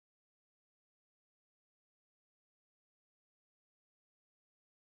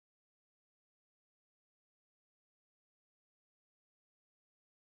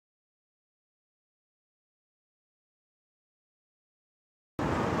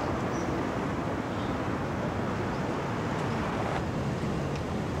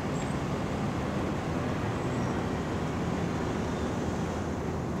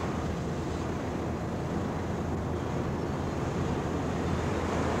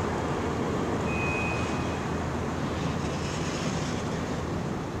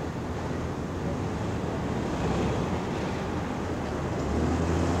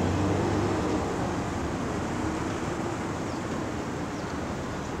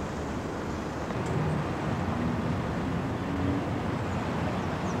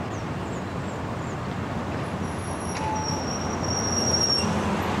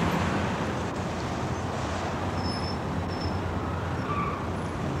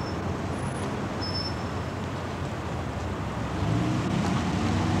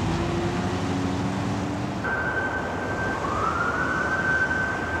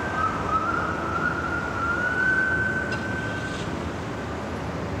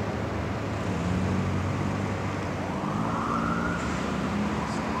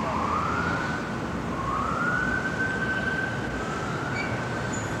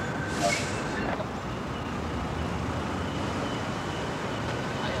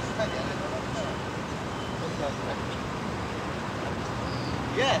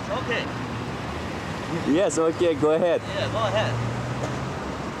Yes, okay. Yes, okay, go ahead. Yeah, go ahead.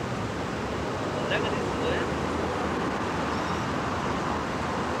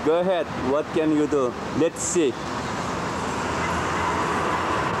 Go ahead. What can you do? Let's see.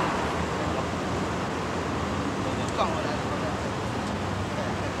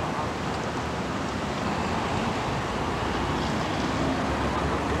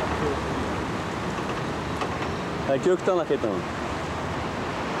 Kökten nakita mo.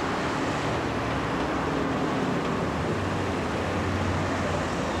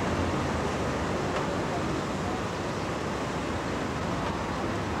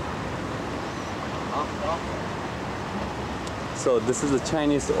 So this is the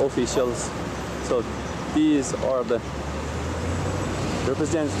Chinese officials. So these are the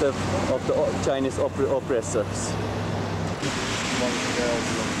representative of the Chinese oppressors.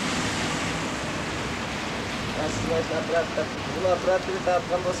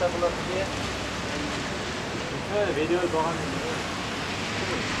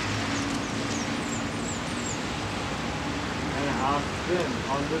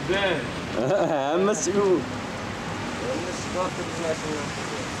 Hammasi bu.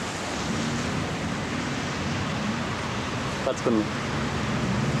 Kaç gün?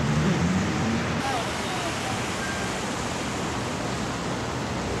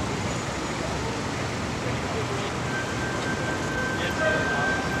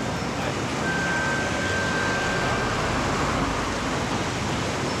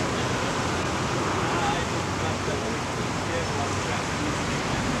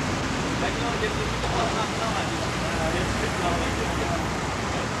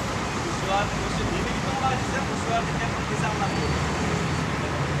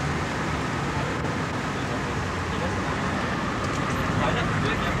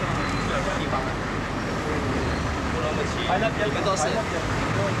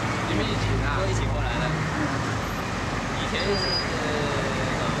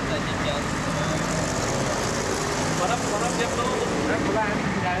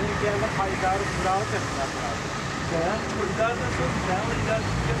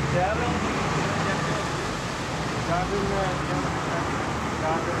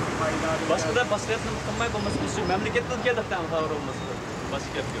 Başka da basıretin kılmayıp olması için memleketten gelirken var olması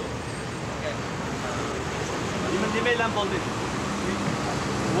başka yapıyor. Yemin lan oldu.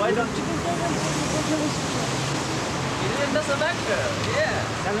 Why don't you? It doesn't matter. Yeah.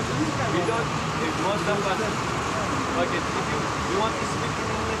 We don't. Most of us. Okay. If you want to speak in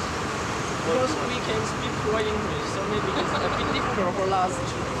English, because we can speak fluent English, so maybe it's a bit difficult for us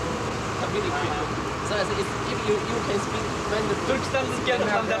to communicate. So I said, if you can speak when the Turkistan is getting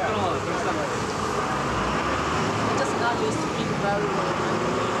from that one. Just now you speak very well.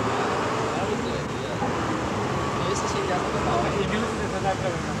 Very good. Yeah. 也是新疆这个岛。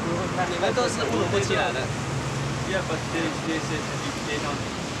你们都是乌鲁木齐来的。Yeah, but they said they don't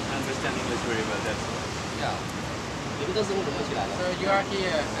understand English very well. That's why. Yeah. 你们都是乌鲁木齐来的。So you are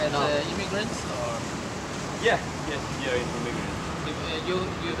here as immigrants or? Yeah, yes, we are immigrants. You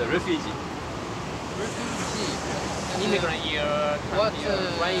the refugee. Refugee. Immigrant year. What?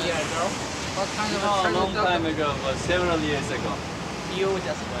 1 year ago. What kind of a long time ago, but several years ago. You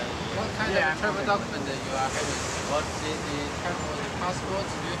just 1 year. What kind of travel document that you are having? What the type of passport?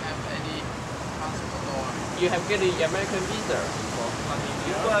 Do you have any passport or? You have get the American visa for coming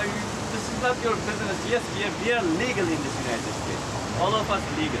here. Well, this is not your business. Yes, we are legal in this United States. All of us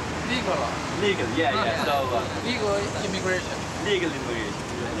legal. Legal. Legal. Yeah, yeah. So legal immigration. Legal immigration.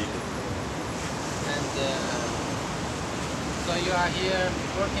 Legal. And so you are here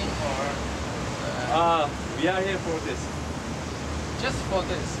working or? We are here for this. Just for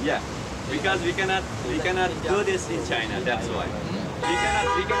this? Yeah. Because we cannot do this in China. That's why. We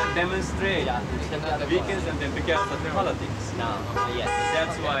cannot demonstrate weekends and then because of the politics. No. Yes.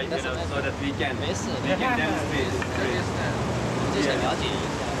 That's why so that we can demonstrate.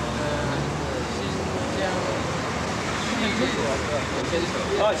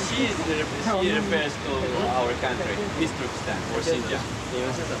 Oh, she refers to our country, East Turkistan or Xinjiang.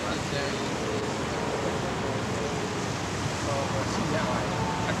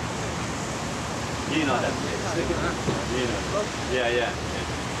 You know that place. You know. Yeah, yeah.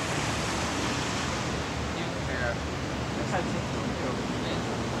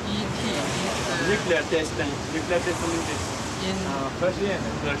 Nuclear testing. Nuclear testing is in Persian.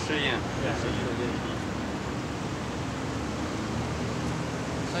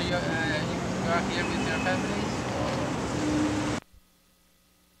 So you are here with your families?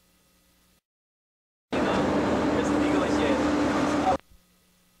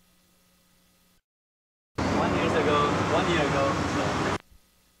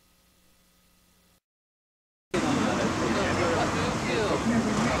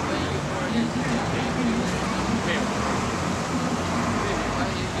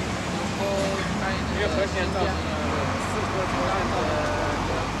 Yes.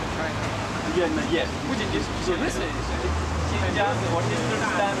 So this is Xinjiang or East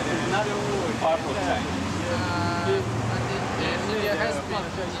Turkistan is not part of China.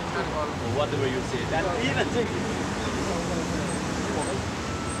 Whatever you say. That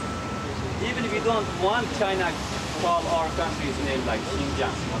even if we don't want China to call our country's name like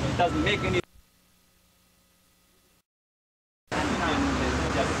Xinjiang, it doesn't make any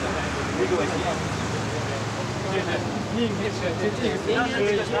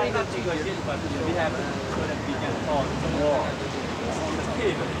we have so that we can talk more on the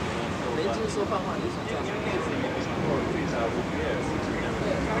table.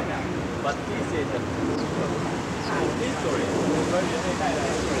 But he said that history,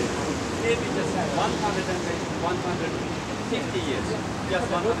 maybe just 150 years,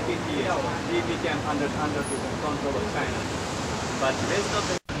 just 150 years, he became under the control of China. But the rest of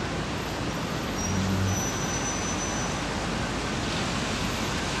the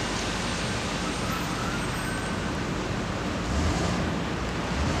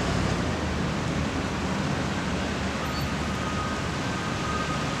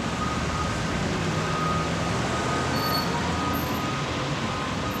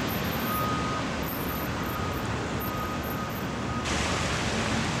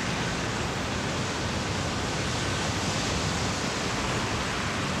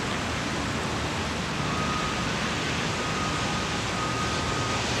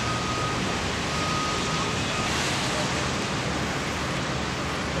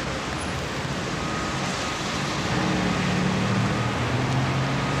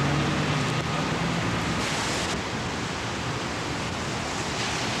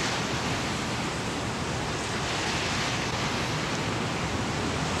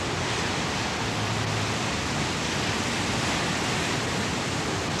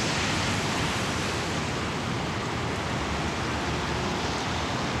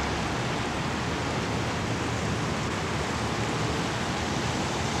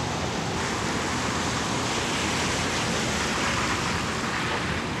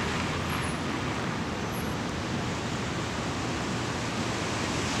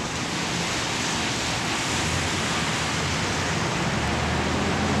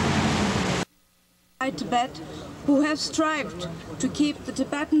Tibet, who have strived to keep the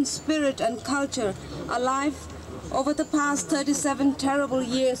Tibetan spirit and culture alive over the past 37 terrible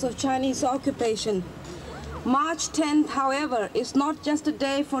years of Chinese occupation. March 10th, however, is not just a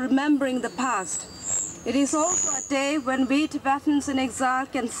day for remembering the past. It is also a day when we Tibetans in exile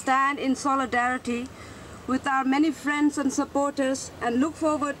can stand in solidarity with our many friends and supporters and look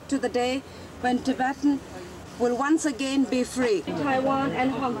forward to the day when Tibetan will once again be free. Taiwan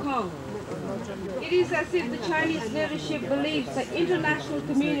and Hong Kong. It is as if the Chinese leadership believes the international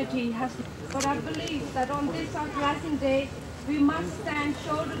community has, but I believe that on this uprising day, we must stand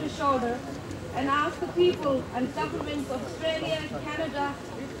shoulder to shoulder and ask the people and governments of Australia, Canada,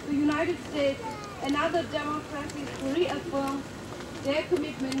 the United States, and other democracies to reaffirm their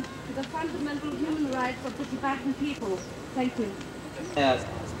commitment to the fundamental human rights of the Tibetan people. Thank you. As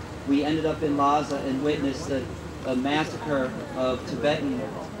we ended up in Lhasa and witnessed a massacre of Tibetans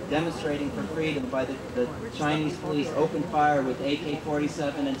demonstrating for freedom by the Chinese police opened fire with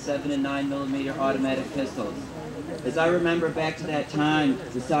AK-47 and 7 and 9mm automatic pistols. As I remember back to that time,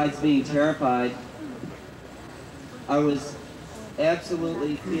 besides being terrified, I was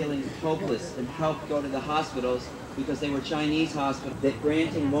absolutely feeling hopeless and helped go to the hospitals because they were Chinese hospitals. That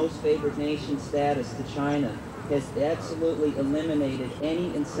granting most favored nation status to China has absolutely eliminated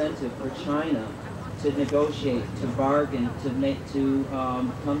any incentive for China to negotiate, to bargain, to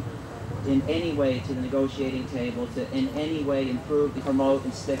come in any way to the negotiating table, to in any way improve, promote,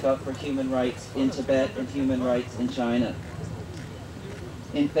 and stick up for human rights in Tibet and human rights in China.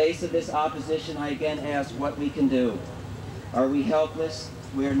 In face of this opposition, I again ask what we can do. Are we helpless?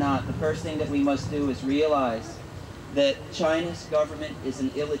 We're not. The first thing that we must do is realize that China's government is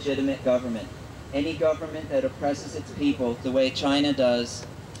an illegitimate government. Any government that oppresses its people the way China does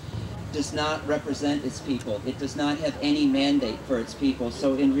not represent its people. It does not have any mandate for its people.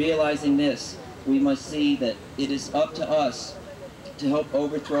 So in realizing this, we must see that it is up to us to help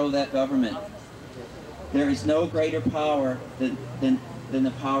overthrow that government. There is no greater power than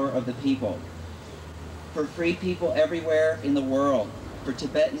the power of the people. For free people everywhere in the world, for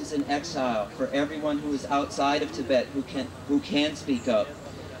Tibetans in exile, for everyone who is outside of Tibet who can speak up,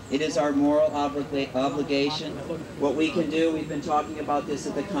 it is our moral obligation. What we can do, we've been talking about this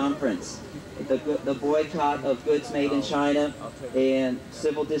at the conference, the boycott of goods made in China and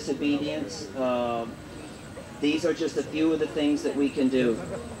civil disobedience. These are just a few of the things that we can do.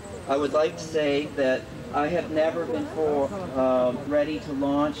 I would like to say that I have never been ready to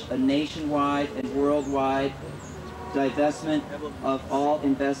launch a nationwide and worldwide divestment of all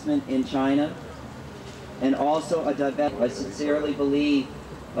investment in China, and also a divestment. I sincerely believe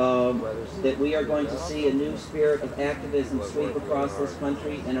that we are going to see a new spirit of activism sweep across this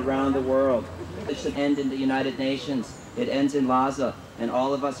country and around the world. It should end in the United Nations. It ends in Lhasa, and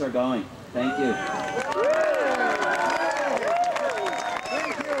all of us are going. Thank you.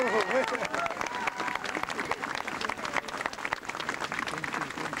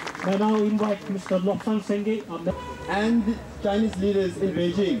 I now invite Mr. Loksan Sengye and the Chinese leaders in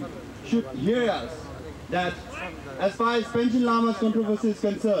Beijing should hear us that as far as Panchen Lama's controversy is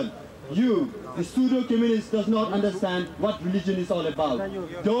concerned, you, the pseudo-communist, does not understand what religion is all about.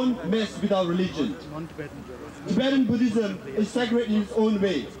 Don't mess with our religion. Tibetan Buddhism is sacred in its own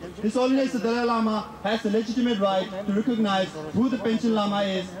way. His Holiness the Dalai Lama has the legitimate right to recognize who the Panchen Lama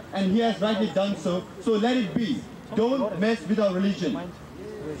is, and he has rightly done so, so let it be. Don't mess with our religion.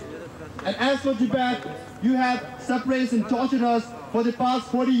 And as for Tibet, you have suppressed and tortured us for the past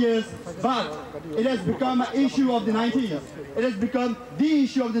 40 years, but it has become an issue of the 90s. It has become the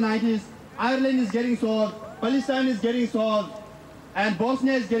issue of the 90s. Ireland is getting solved, Palestine is getting solved, and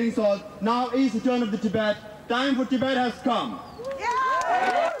Bosnia is getting solved. Now is the turn of the Tibet. Time for Tibet has come.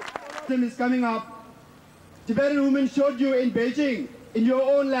 Is coming up. Tibetan women showed you in Beijing, in your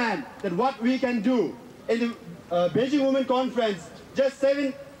own land, that what we can do. In the Beijing Women Conference, just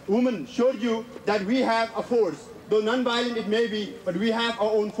 7 women showed you that we have a force. Though non-violent it may be, but we have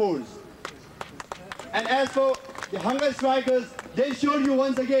our own force. And as for the hunger strikers, they showed you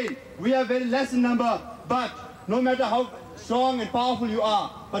once again, we are very less in number, but no matter how strong and powerful you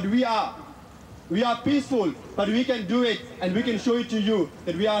are, but we are peaceful, but we can do it, and we can show it to you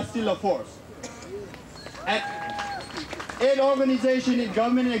that we are still a force. And 8 organizations in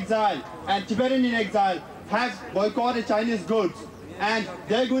government in exile and Tibetan in exile have boycotted Chinese goods, and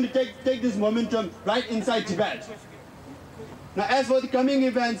they're going to take this momentum right inside Tibet. Now, as for the coming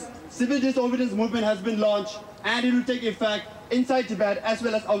events, civil disobedience movement has been launched, and it will take effect inside Tibet as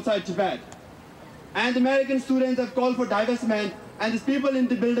well as outside Tibet. And American students have called for divestment, and the people in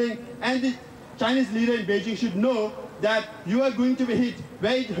the building and the Chinese leader in Beijing should know that you are going to be hit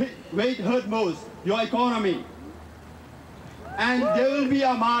where it hurt most, your economy. And there will be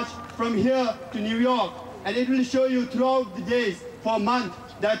a march from here to New York, and it will show you throughout the days for a month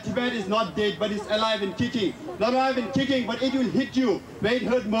that Tibet is not dead, but it's alive and kicking. Not alive and kicking, but it will hit you where it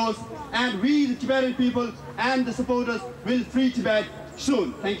hurt most. And we, the Tibetan people and the supporters, will free Tibet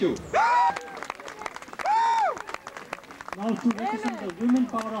soon. Thank you. Now to represent the women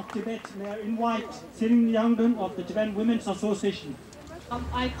power of Tibet, may I invite Sirin Yangdun of the Tibetan Women's Association.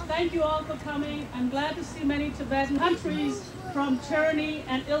 I thank you all for coming. I'm glad to see many Tibetan countries from tyranny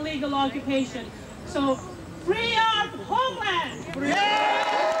and illegal occupation. So, free our homeland! Free!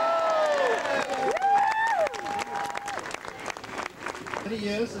 Many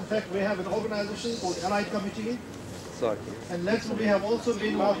years, in fact, we have an organization called Allied Committee. And lately we have also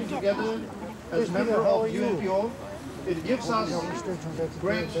been working together as members of UNPO. It gives us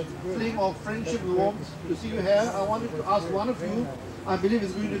great feeling of friendship and warmth to see you here. I wanted to ask one of you, I believe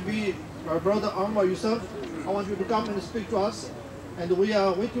it's going to be our brother Anwar Yusuf. I want you to come and speak to us. And we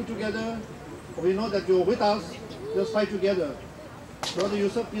are with you together. We know that you're with us. Let's fight together. Brother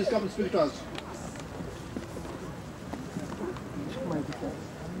Yusuf, please come and speak to us.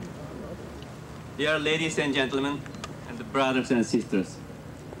 Dear ladies and gentlemen, and the brothers and sisters,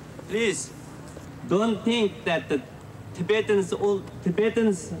 please don't think that the Tibetans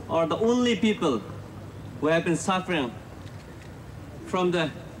are the only people who have been suffering from the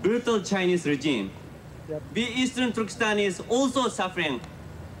brutal Chinese regime. We Eastern Turkistanis also suffering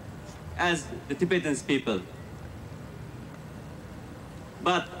as the Tibetan people.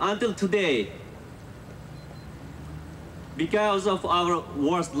 But until today, because of our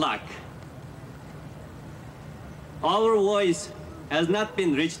worst luck, our voice has not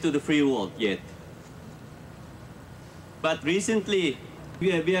been reached to the free world yet. But recently,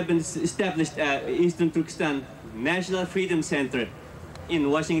 we have been established Eastern Turkestan National Freedom Center in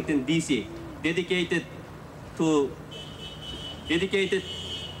Washington, D.C., dedicated to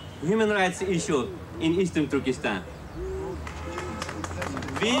human rights issue in Eastern Turkestan.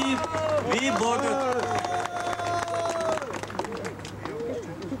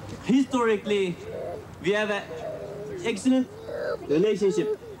 Historically, we have an excellent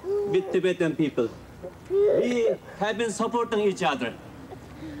relationship with Tibetan people. We have been supporting each other.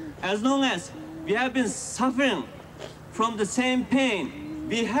 As long as we have been suffering from the same pain,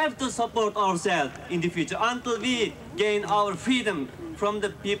 we have to support ourselves in the future until we gain our freedom from the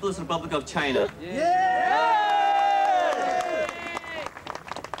People's Republic of China.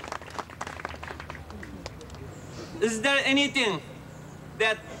 Is there anything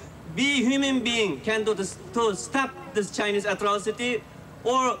that we human beings can do to stop this Chinese atrocity,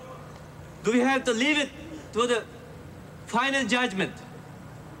 or do we have to leave it to the final judgment,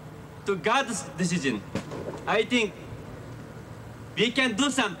 to God's decision? I think we can do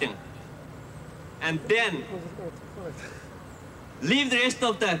something and then leave the rest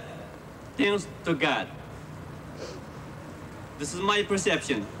of the things to God. This is my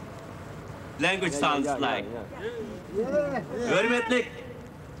perception. Language sounds like. Hürmetli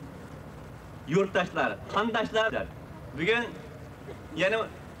yurttaşlar, handaşlar. Bugün yani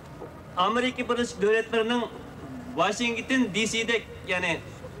Amerika Birleşik Devletleri'nin Washington DC'de yani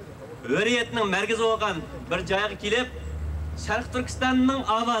hürriyetinin merkezi olan bir joyga kelib, Sharq Turkistonning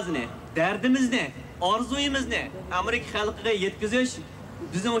ovozini, dardimizni, orzuyimizni Amerika xalqiga yetkazish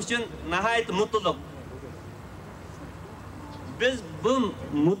bizim uchun nihoyat mutluluk. Biz bu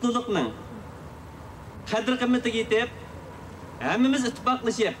mutlulukning qadr-qimmatiga yetib, hammamiz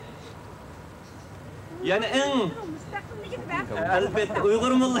ittifoqlashib, yani albatta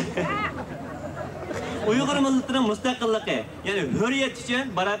Uyg'ur millatining mustaqilligi, yani hurriyat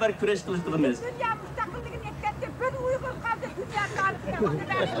uchun barabar kurash qilamiz.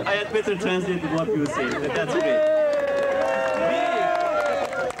 I had better translate what you say. That's okay.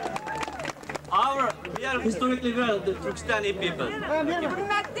 We are historically the Turkistani people.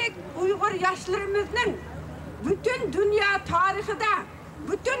 Hürmetli Uyghur yaşlarımızın bütün dünya tarihinde,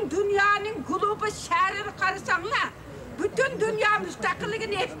 bütün dünyanın globu şehrini karışanla, bütün dünya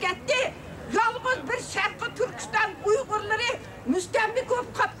müstakilliğini etketti. Yalnız bir Sherqi Turkistan Uygurları müstemlik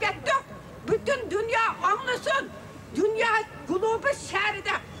olup kapketti. Bütün dünya anlasın, dünya globu şehrinde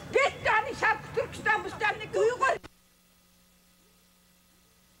 5 tane Sherqi Turkistan müstemlik Uygur.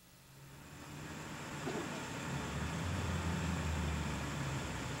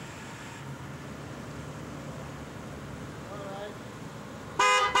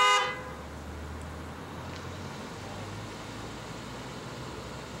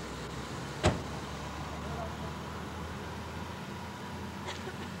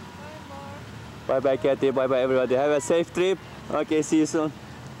 Bye bye, Kathy. Bye bye, everybody. Have a safe trip. Okay, see you soon.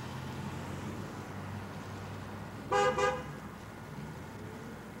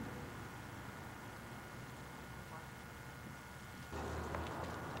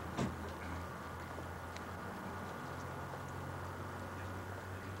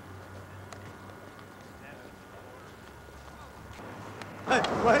 Hey,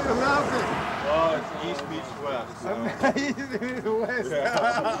 wait, the mountain. Oh, it's east meets west. So. East west.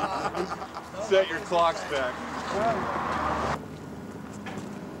 Yeah. Set your clocks back.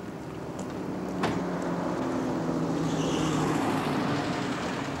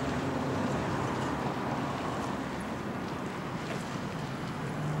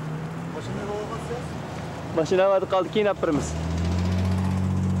 Mashina vardı, kaldı ki yapırımız.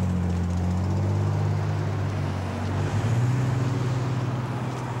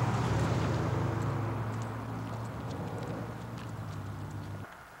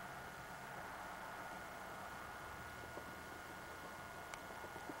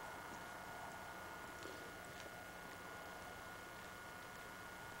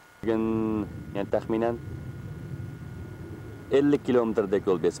 Bugün yani tahminen 50 kilometredek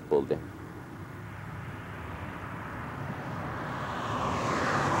yol besip oldu.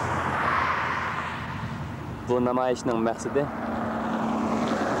 Bu namayishning maqsadi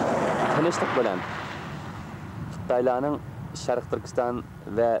tinchlik bilan Xitoylarning Sharq Turkiston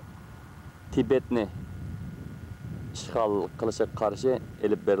va Tibetni ishg'ol qilishiga qarshi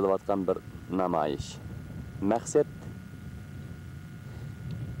elib berilayotgan bir namayish. Maqsad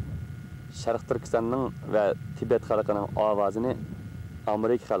Sharq Turkistonning va Tibet xalqining ovozini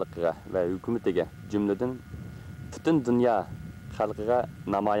Amerika xalqiga va hukumatiga, jumladan butun dunyo xalqiga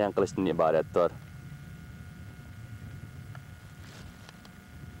namoyon qilishdan iboratdir.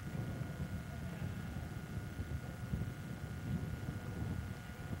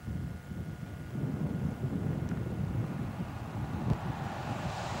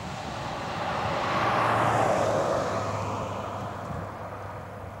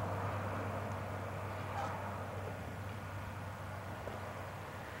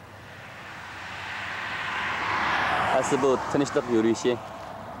 Asli bu tinchlik yurishi,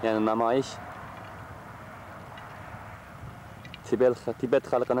 yani namayish Tibet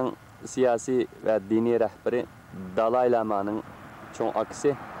xalqining siyosiy va diniy rahbari Dalai Lama'ning cho'ng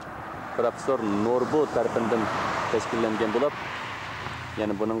akasi Professor Norbu tarafidan tashkillangan bo'lib,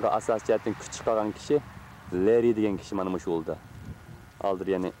 yani buningga asos jihatdan kuch chiqargan kishi Larry degan kishi mana shu bo'ldi. aldır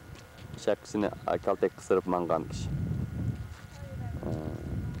yani şapkasını kaltek kısırıp mangan kişi.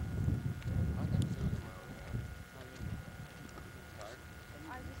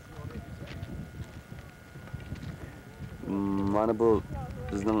 Mana bu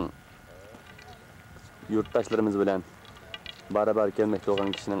bizning yurtdaşlarımız bilen barabar kelmekte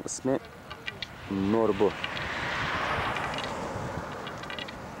olan kişinin ismi Norbu.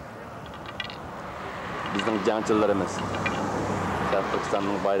 Bizning jangchilarimiz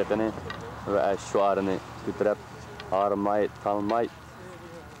Turkistonning bayrog'ini va shuarini ko'tarib, armay, talmay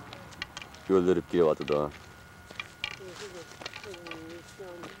yo'ldirib kelyapti.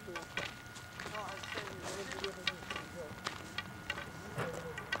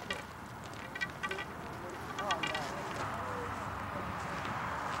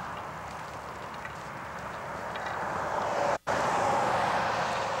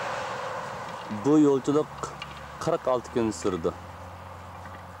 Bu yolculuk 46 gün sürdü.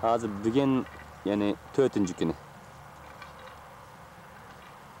 Hazır bugün yani 4. günü.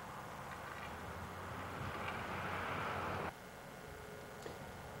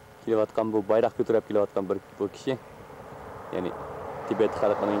 Kilovatkan bu bayrak götürüp kilovatkan bu kişi yani Tibet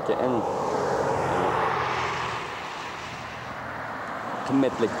halkının en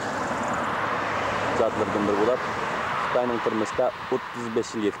kıymetli zatlardan biri bo'lib, Xitoyning turmushda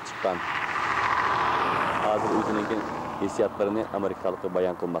 35 yil yetib chiqqan. Hazır o'zining hissiyotlarini Amerikalikka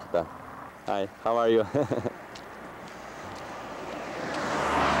bayon qilmoqda. Hi, how are you?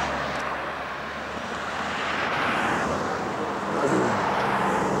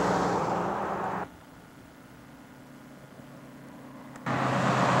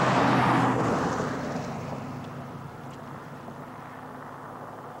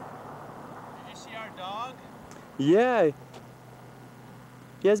 Yeah,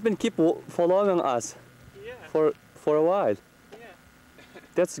 he has been following us for a while. Yeah.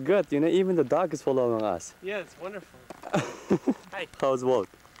 That's good, you know, even the dog is following us. Yeah, it's wonderful. Hi. How's work?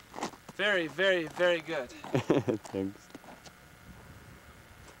 Very, very, very good. Thanks.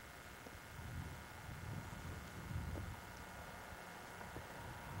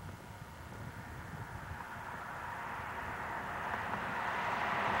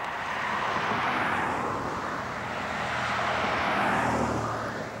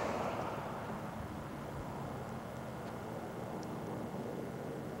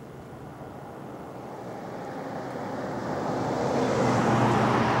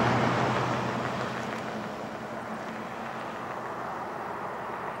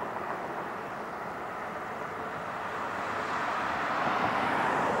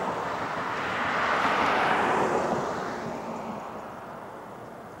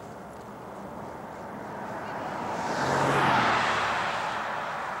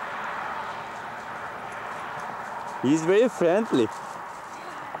 He's very friendly.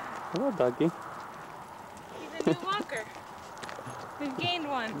 Oh, doggy. He's a new walker. We've gained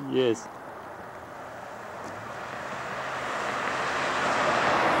one. Yes.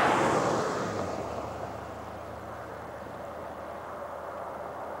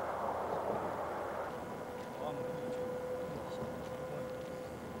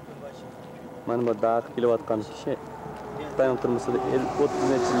 Mana bu dağ kelayotgan kishi Xitoyning turmusida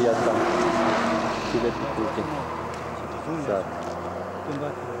 30 yil yotgan.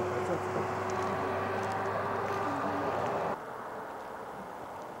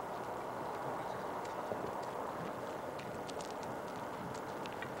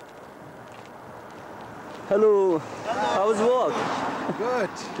 Hello. How was walk? Good.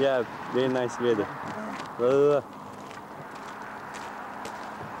 Yeah, very nice weather.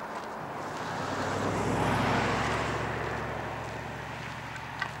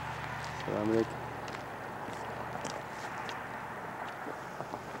 Assalamualaikum.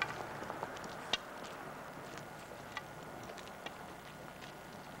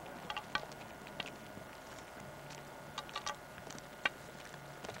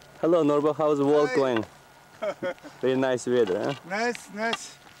 Hello, Norba. How's the walk going? Very nice weather, huh?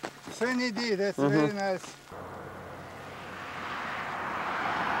 Nice. Sunny day, that's very nice.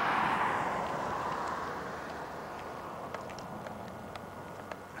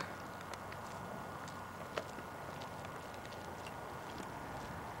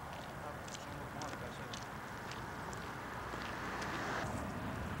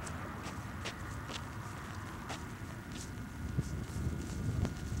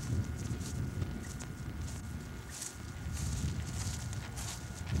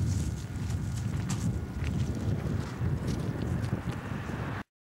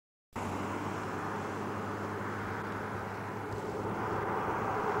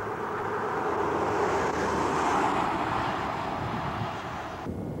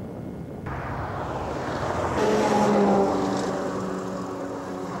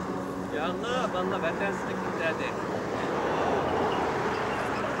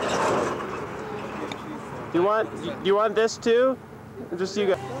 Do you want this too? Or just you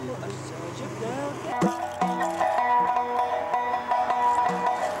guys?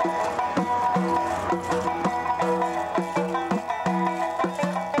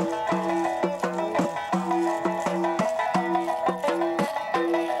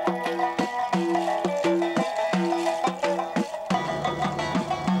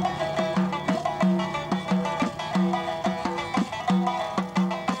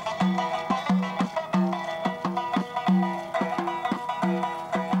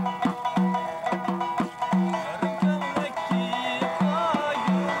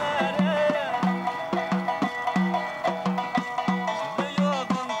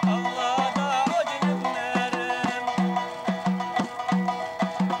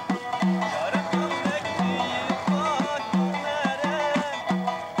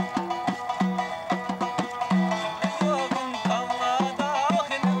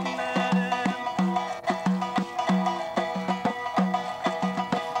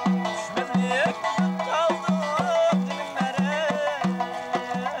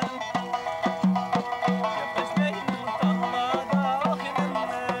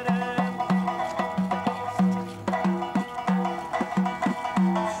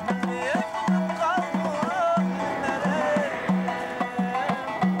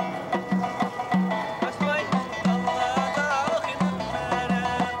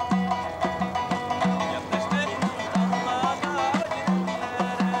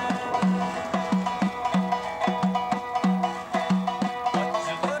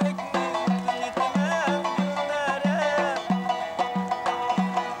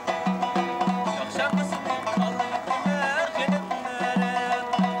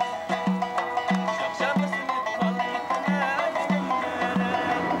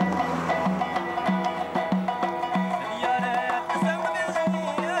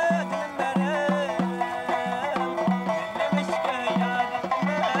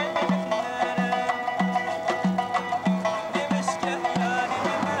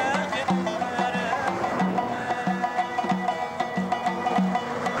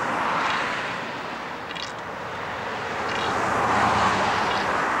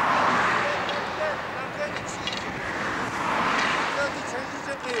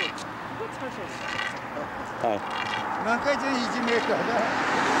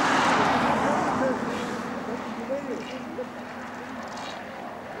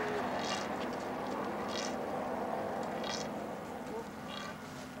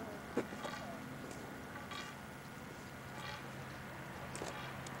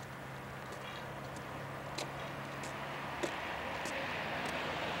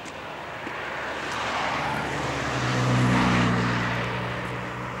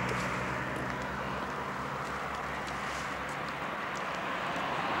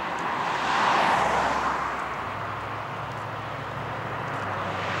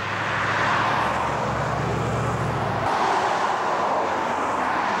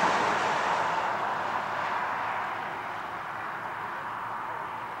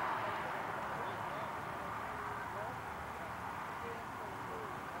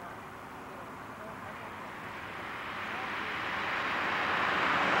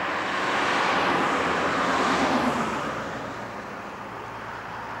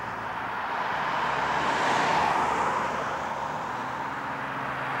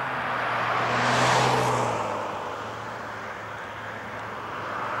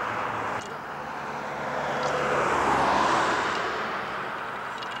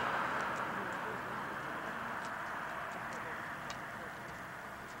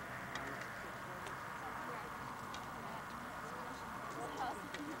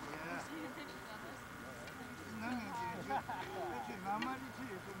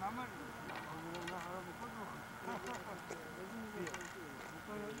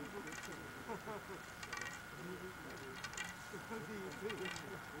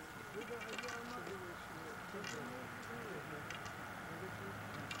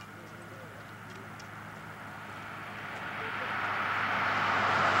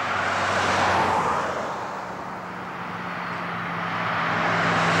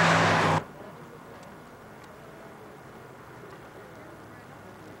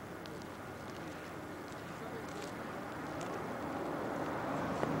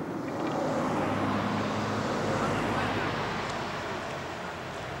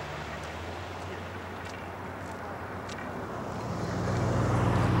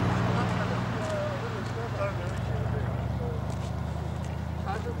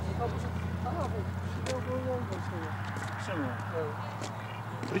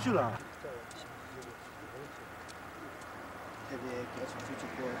回去了。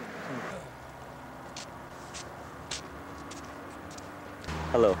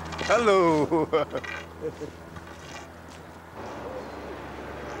Hello. Hello.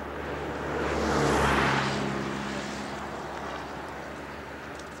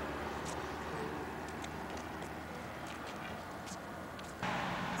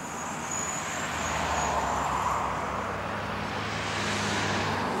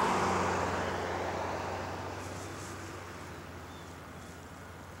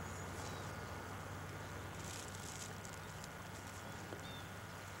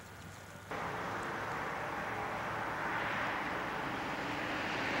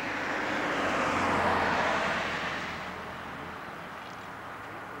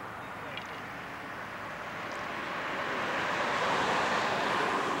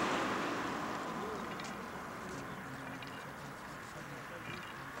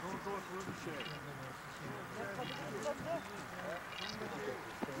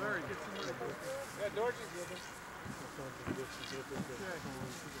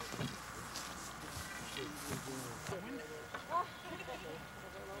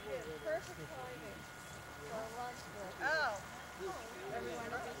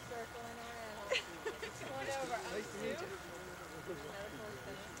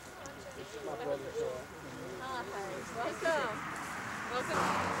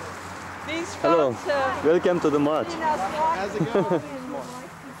 Hello. Welcome to the march. How's it going?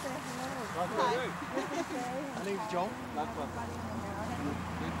 My name's John.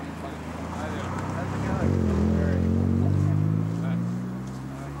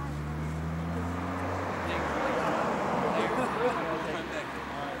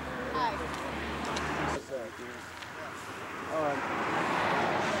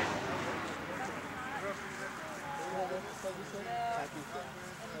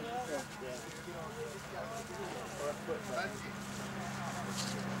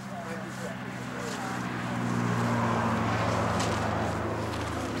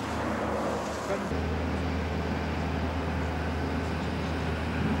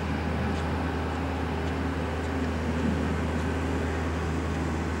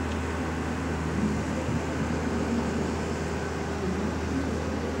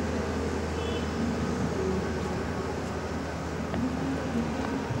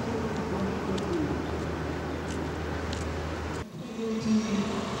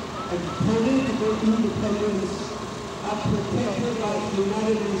 Political independence are protected by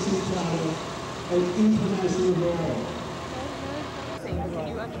United Nations Charter and international law. Can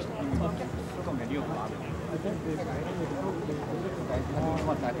you understand talking?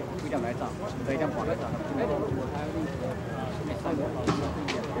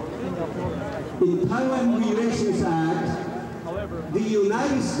 In Taiwan Relations Act, the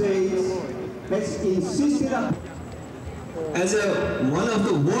United States has insisted on as one of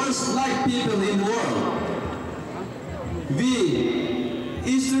the worst-liked people in the world, we,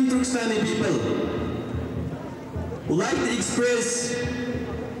 Eastern Turkistani people, would like to express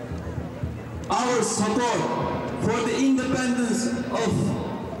our support for the independence of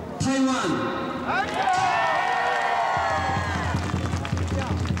Taiwan.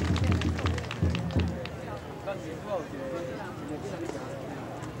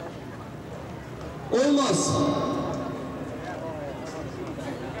 Almost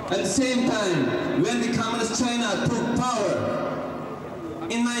at the same time, when the Communist China took power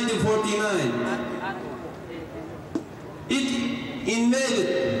in 1949, it invaded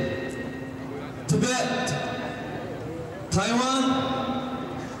Tibet, Taiwan,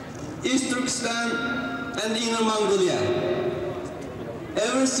 East Turkistan, and Inner Mongolia.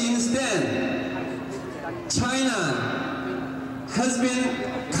 Ever since then, China has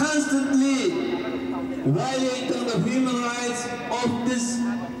been constantly violating the human rights of this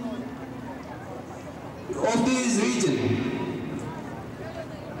region.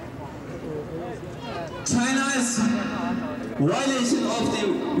 China's violation of the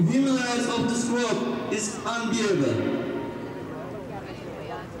human rights of this group is unbearable.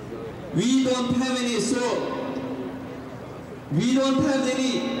 We don't have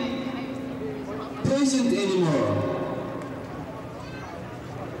any patience anymore.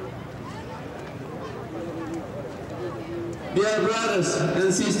 Dear brothers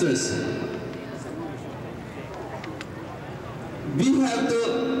and sisters, we have to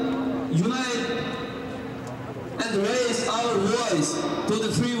unite and raise our voice to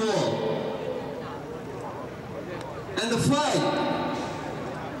the free world and fight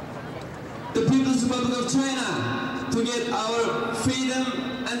the People's Republic of China to get our freedom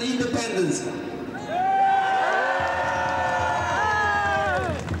and independence.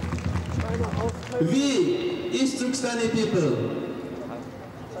 We, East Turkistani people.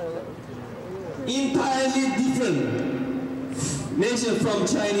 Entirely different nation from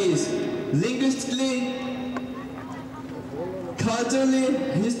Chinese, linguistically, culturally,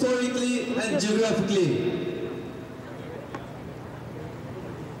 historically, and geographically.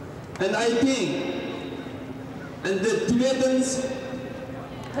 And I think, and the Tibetans,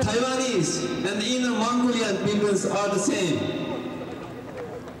 Taiwanese, and the Inner Mongolian peoples are the same.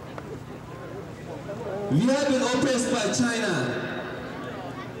 We have been oppressed by China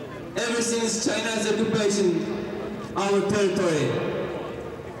ever since China's occupation our territory.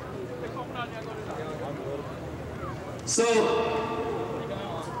 So,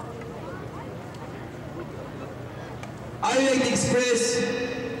 I would like to express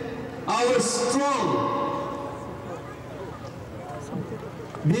our strong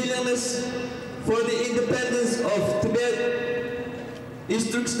willingness for the independence of Tibet,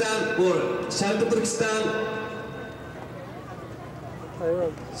 East Turkistan or Sherqi Turkistan.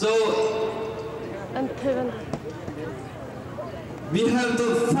 So, we have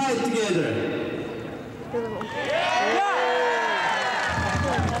to fight together.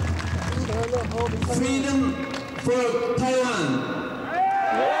 Freedom for Taiwan.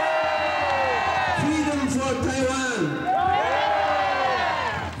 Freedom for Taiwan.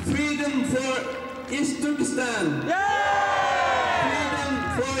 Freedom for East Turkistan. Freedom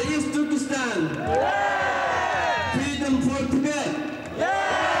for East Turkistan. Freedom for Tibet.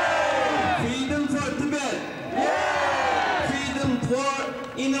 Freedom for Tibet. Freedom for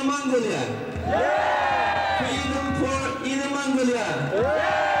Inner Mongolia. Freedom for Inner Mongolia.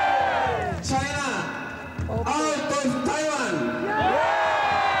 China out of Taiwan.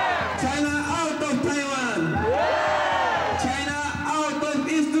 China out of Taiwan. China out of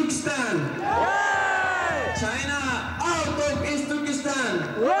East Turkistan. China out of East Turkistan.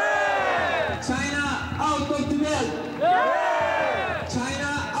 China out of Tibet. China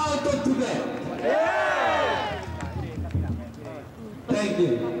out of Tibet. Thank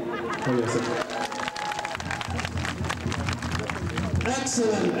you.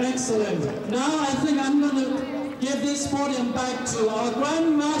 Excellent, excellent. Now I think I'm going to give this podium back to our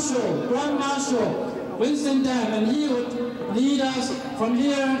Grand Marshal Winston Dam, and he would lead us from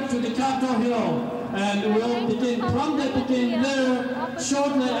here to the Capitol Hill. And we'll promptly begin there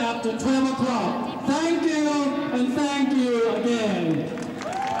shortly after 12 o'clock. Thank you, and thank you again.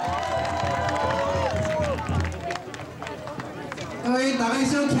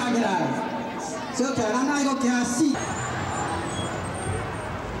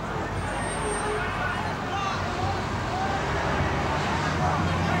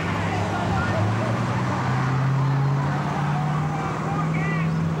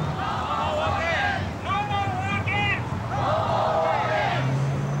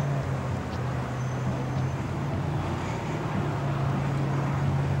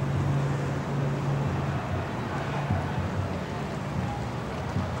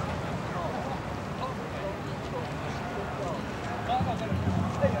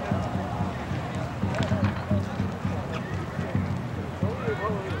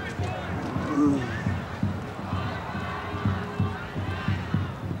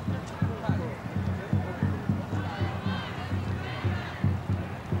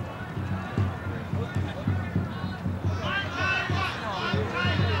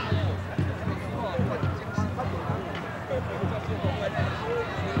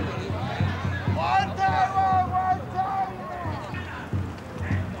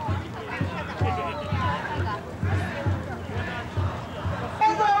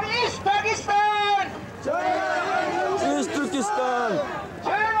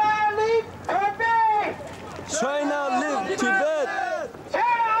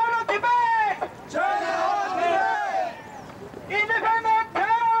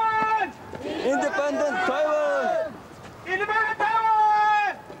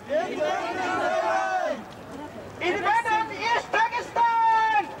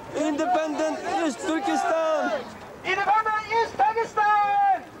 Independent East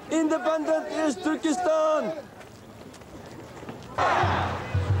Turkistan! Independent East Turkistan!